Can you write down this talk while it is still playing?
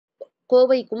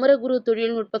கோவை குமரகுரு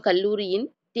தொழில்நுட்ப கல்லூரியின்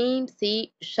team C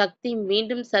சக்தி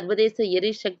மீண்டும் சர்வதேச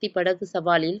எரிசக்தி படகு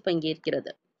சவாலில்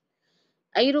பங்கேற்கிறது.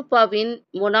 ஐரோப்பாவின்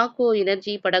மொனாக்கோ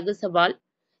எனர்ஜி படகு சவால்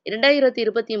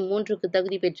 2023க்கு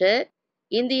தகுதி பெற்ற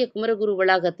இந்திய குமரகுரு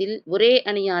வளாகத்தில் ஒரே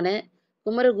அணியான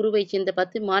குமரகுருவைச் சேர்ந்த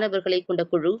 10 மாணவர்களை கொண்ட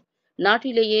குழு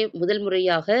நாட்டிலேயே முதல்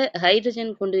முறையாக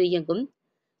ஹைட்ரஜன் கொண்டு இயங்கும்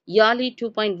யாலி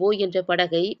 2.0 என்ற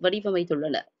படகை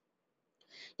வடிவமைத்துள்ளனர்.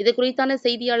 இது குறித்தான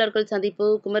செய்தியாளர்கள் சந்திப்பு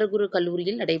குமரகுரு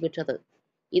கல்லூரியில் நடைபெற்றது.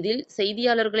 இதில்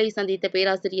செய்தியாளர்களை சந்தித்த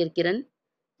பேராசிரியர் கிரண்,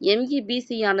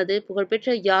 MEBC-யானது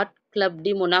புகழ்பெற்ற யாட் கிளப்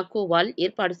டி மொனாக்கோவால்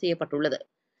ஏற்பாடு செய்யப்பட்டுள்ளது.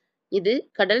 இது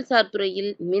கடல்சார்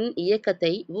துறையில் மின்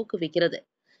இயக்கத்தை ஊக்குவிக்கிறது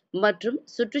மற்றும்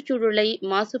சுற்றுச்சூழலை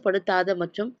மாசுபடுத்தாத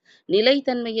மற்றும்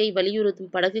நிலைத்தன்மையை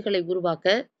வலியுறுத்தும் படகுகளை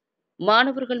உருவாக்க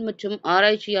மாணவர்கள் மற்றும்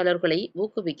ஆராய்ச்சியாளர்களை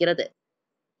ஊக்குவிக்கிறது.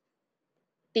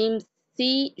 டீம் சி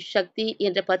சக்தி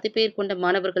என்ற 10 பேர் கொண்ட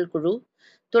மாணவர்கள் குழு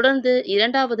தொடர்ந்து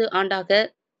 2வது ஆண்டாக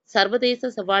சர்வதேச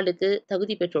சவாலுக்கு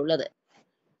தகுதி பெற்றுள்ளது.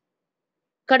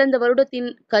 கடந்த வருடத்தின்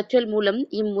கற்றல் மூலம்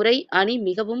இம்முறை அணி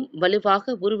மிகவும்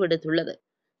வலுவாக உருவெடுத்துள்ளது.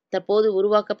 தற்போது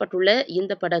உருவாக்கப்பட்டுள்ள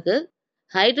இந்த படகு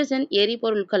ஹைட்ரஜன்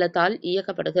எரிபொருள் கலத்தால்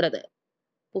இயக்கப்படுகிறது.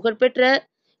 புகழ்பெற்ற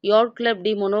யாட் கிளப்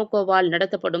டி மொனாக்கோவால்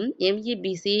நடத்தப்படும்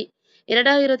MEBC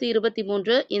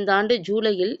 2023 இந்த ஆண்டு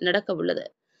ஜூலையில் நடக்கவுள்ளது.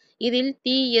 இதில்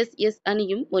TSS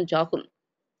அணியும் ஒன்றாகும்.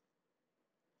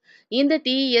 இந்த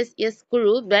TSS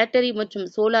குழு பேட்டரி மற்றும்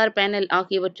சோலார் பேனல்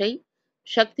ஆகியவற்றை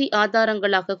சக்தி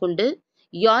ஆதாரங்களாக கொண்டு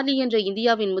யாலி என்ற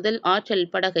இந்தியாவின் முதல் ஆற்றல்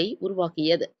படகை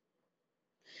உருவாக்கியது.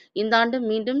 இந்த ஆண்டு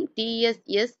மீண்டும்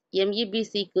TSS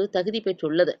MEBC-க்கு தகுதி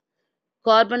பெற்றுள்ளது.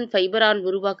 கார்பன் ஃபைபரால்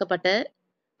உருவாக்கப்பட்ட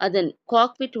அதன்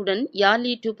காக்பிட் உடன்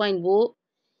யாலி 2.0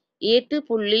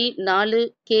 8.4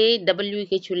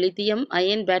 kWh லித்தியம்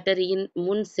அயன் பேட்டரியின்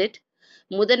முன் செட்,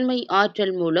 முதன்மை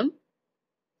ஆற்றல் மூலம்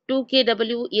 2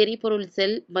 kW எரிபொருள்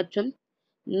செல் மற்றும்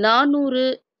 400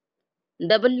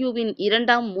 W-வின்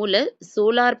இரண்டாம் மூல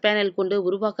சோலார் பேனல் கொண்டு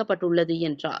உருவாக்கப்பட்டுள்ளது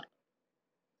என்றார்.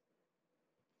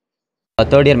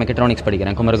 தேர்ட் இயர் மெக்கட்ரானிக்ஸ்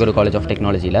படிக்கிறேன் குமரகுரு காலேஜ் ஆஃப்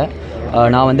டெக்னாலஜியில்.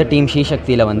 நான் வந்து டீம் ஷீ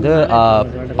சக்தியில் வந்து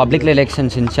பப்ளிக்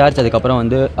ரிலேஷன்ஸ் இன்சார்ஜ், அதுக்கப்புறம்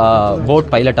வந்து போட்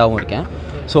பைலட்டாகவும் இருக்கேன்.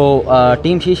 ஸோ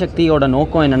டீம் ஷீ சக்தியோட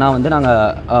நோக்கம் என்னென்னா வந்து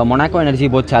நாங்கள் மொனாக்கோ எனர்ஜி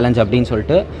போட் சேலஞ்ச் அப்படின்னு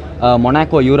சொல்லிட்டு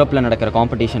மொனாக்கோ யூரோப்பில் நடக்கிற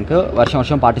காம்படிஷனுக்கு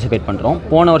வருஷம் பார்ட்டிசிபேட் பண்ணுறோம்.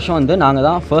 போன வருஷம் வந்து நாங்கள்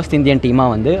தான் ஃபர்ஸ்ட் இந்தியன்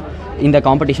டீமாக வந்து இந்த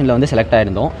காம்படிஷனில் வந்து செலக்ட்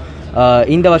ஆகிருந்தோம்.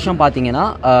 இந்த வருஷம் பார்த்திங்கன்னா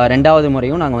 2வது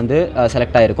முறையும் நாங்கள் வந்து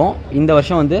செலக்ட் ஆகிருக்கோம். இந்த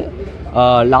வருஷம் வந்து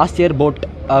லாஸ்ட் இயர் போட்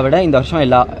விட இந்த வருஷம்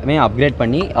எல்லாமே அப்கிரேட்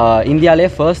பண்ணி இந்தியாவிலே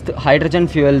ஃபர்ஸ்ட் ஹைட்ரஜன்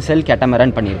ஃபியூவல் செல்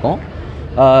கேட்டமரன் பண்ணியிருக்கோம்.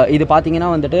 இது பார்த்திங்கன்னா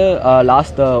வந்துட்டு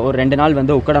லாஸ்ட் ஒரு 2 நாள்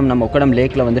வந்து நம்ம உக்கடம்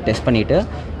லேக்கில் வந்து டெஸ்ட் பண்ணிவிட்டு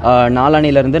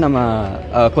நாளானிலேருந்து நம்ம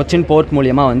கொச்சின் போர்ட்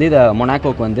மூலியமாக வந்து இதை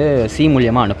மொனாக்கோக்கு வந்து சி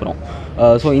மூலியமாக அனுப்புகிறோம்.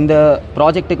 ஸோ இந்த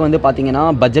ப்ராஜெக்ட்டுக்கு வந்து பார்த்திங்கன்னா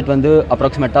பட்ஜெட் வந்து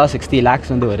அப்ராக்சிமேட்டாக 60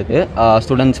 lakhs வந்து வருது.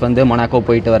 ஸ்டூடெண்ட்ஸ் வந்து மொனாக்கோ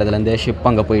போயிட்டு வரதுலேருந்து ஷிப்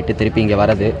அங்கே போயிட்டு திருப்பி இங்கே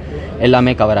வரது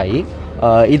எல்லாமே கவர் ஆகி,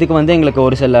 இதுக்கு வந்து எங்களுக்கு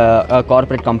ஒரு சில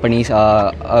கார்ப்பரேட் கம்பெனிஸ்,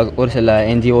 ஒரு சில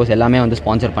NGOs எல்லாமே வந்து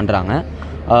ஸ்பான்சர் பண்ணுறாங்க.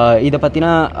 இதை பற்றின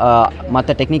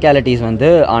மற்ற டெக்னிக்காலிட்டிஸ் வந்து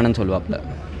Anand சொல்லுவாப்பில்.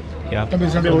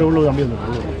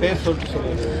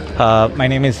 My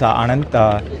name is Anand,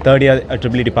 third year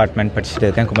EEE department படிச்சுட்டு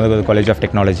இருக்கேன் குமரகுரு காலேஜ் ஆஃப்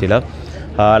டெக்னாலஜியில்.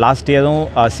 Last இயரும்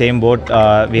same boat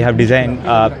we have design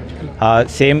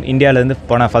same இந்தியாவிலேருந்து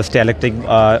போன ஃபஸ்ட்டு எலக்ட்ரிக்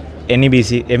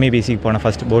MEBCக்கு போன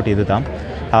ஃபஸ்ட் போட் இது தான்.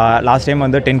 லாஸ்ட் டைம்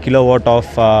வந்து 10 kW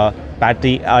of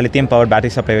battery lithium powered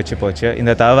battery supply வச்சு போச்சு.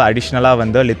 இந்த தவிர அடிஷ்னலாக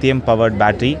வந்து lithium powered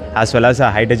battery as well as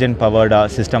hydrogen powered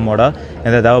சிஸ்டமோட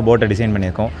இந்த தவிர போட்டை டிசைன்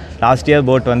பண்ணியிருக்கோம். லாஸ்ட் இயர்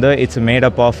போட் வந்து it's made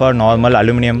up of normal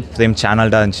aluminium frame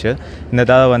channel தான் இருந்துச்சு. இந்த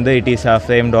தவிர வந்து it is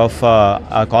framed of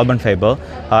carbon fibre.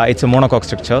 It's monocoque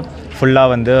structure.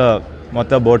 ஃபுல்லாக வந்து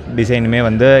மொத்த போட் டிசைனுமே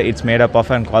வந்து it's made up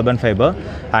of and carbon fibre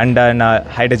and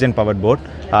hydrogen powered boat.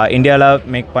 இந்தியாவில்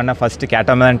மேக் பண்ண ஃபஸ்ட்டு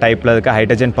கேட்டமரன் டைப்பில் இருக்க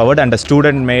ஹைட்ரஜன் பவர்ட் அண்ட்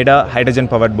ஸ்டூடெண்ட் மேட ஹைட்ரஜன்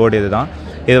பவர்ட் போர்டு இது தான்.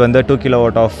 இது வந்து 2 kW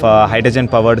ஆஃப்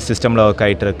ஹைட்ரஜன் பவர்டு சிஸ்டமில் ஒர்க்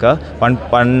ஆகிட்டு இருக்கு.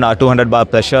 200 bar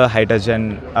pressure hydrogen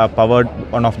powered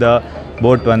one of the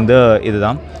boat வந்து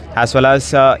இதுதான். As well as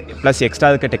plus extra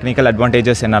இருக்க டெக்னிக்கல்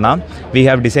அட்வான்டேஜஸ் என்னென்னா we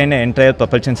have design entire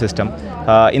propulsion system.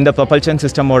 இந்த ப்ரொபல்ஷன்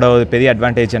சிஸ்டமோட ஒரு பெரிய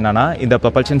அட்வான்டேஜ் என்னென்னா இந்த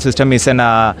propulsion system is an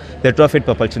retrofit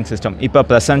propulsion system. இப்போ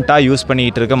ப்ரெசென்ட்டாக யூஸ்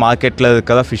பண்ணிகிட்டு இருக்க மார்க்கெட்டில்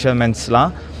இருக்கிற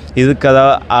ஃபிஷர்மென்ஸ்லாம் இதுக்காக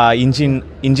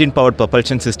இன்ஜின் பவர்ட்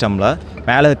ப்ரொபல்ஷன் சிஸ்டமில்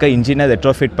மேலே இருக்க இன்ஜினை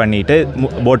ரெட்ரோஃபிட் பண்ணிவிட்டு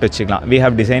போட் வச்சுக்கலாம். We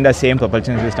have designed a same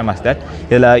propulsion system as that.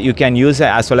 இதில் you can use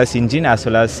as well as engine as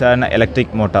well as an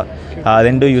electric motor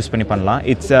ரெண்டும் யூஸ் பண்ணி பண்ணலாம்.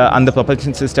 இட்ஸ் அந்த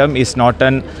propulsion system is not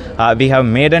an we have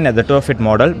made an retrofit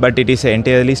model but it is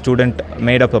entirely student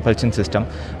made a propulsion system.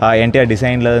 Entire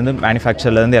டிசைன்லேருந்து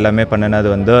மேனுஃபேக்சர்லேருந்து எல்லாமே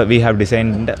பண்ணினது வந்து we have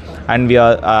designed and we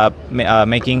are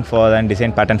making for and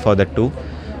design pattern for that two.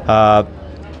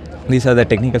 These are the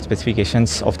technical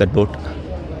specifications of that boat.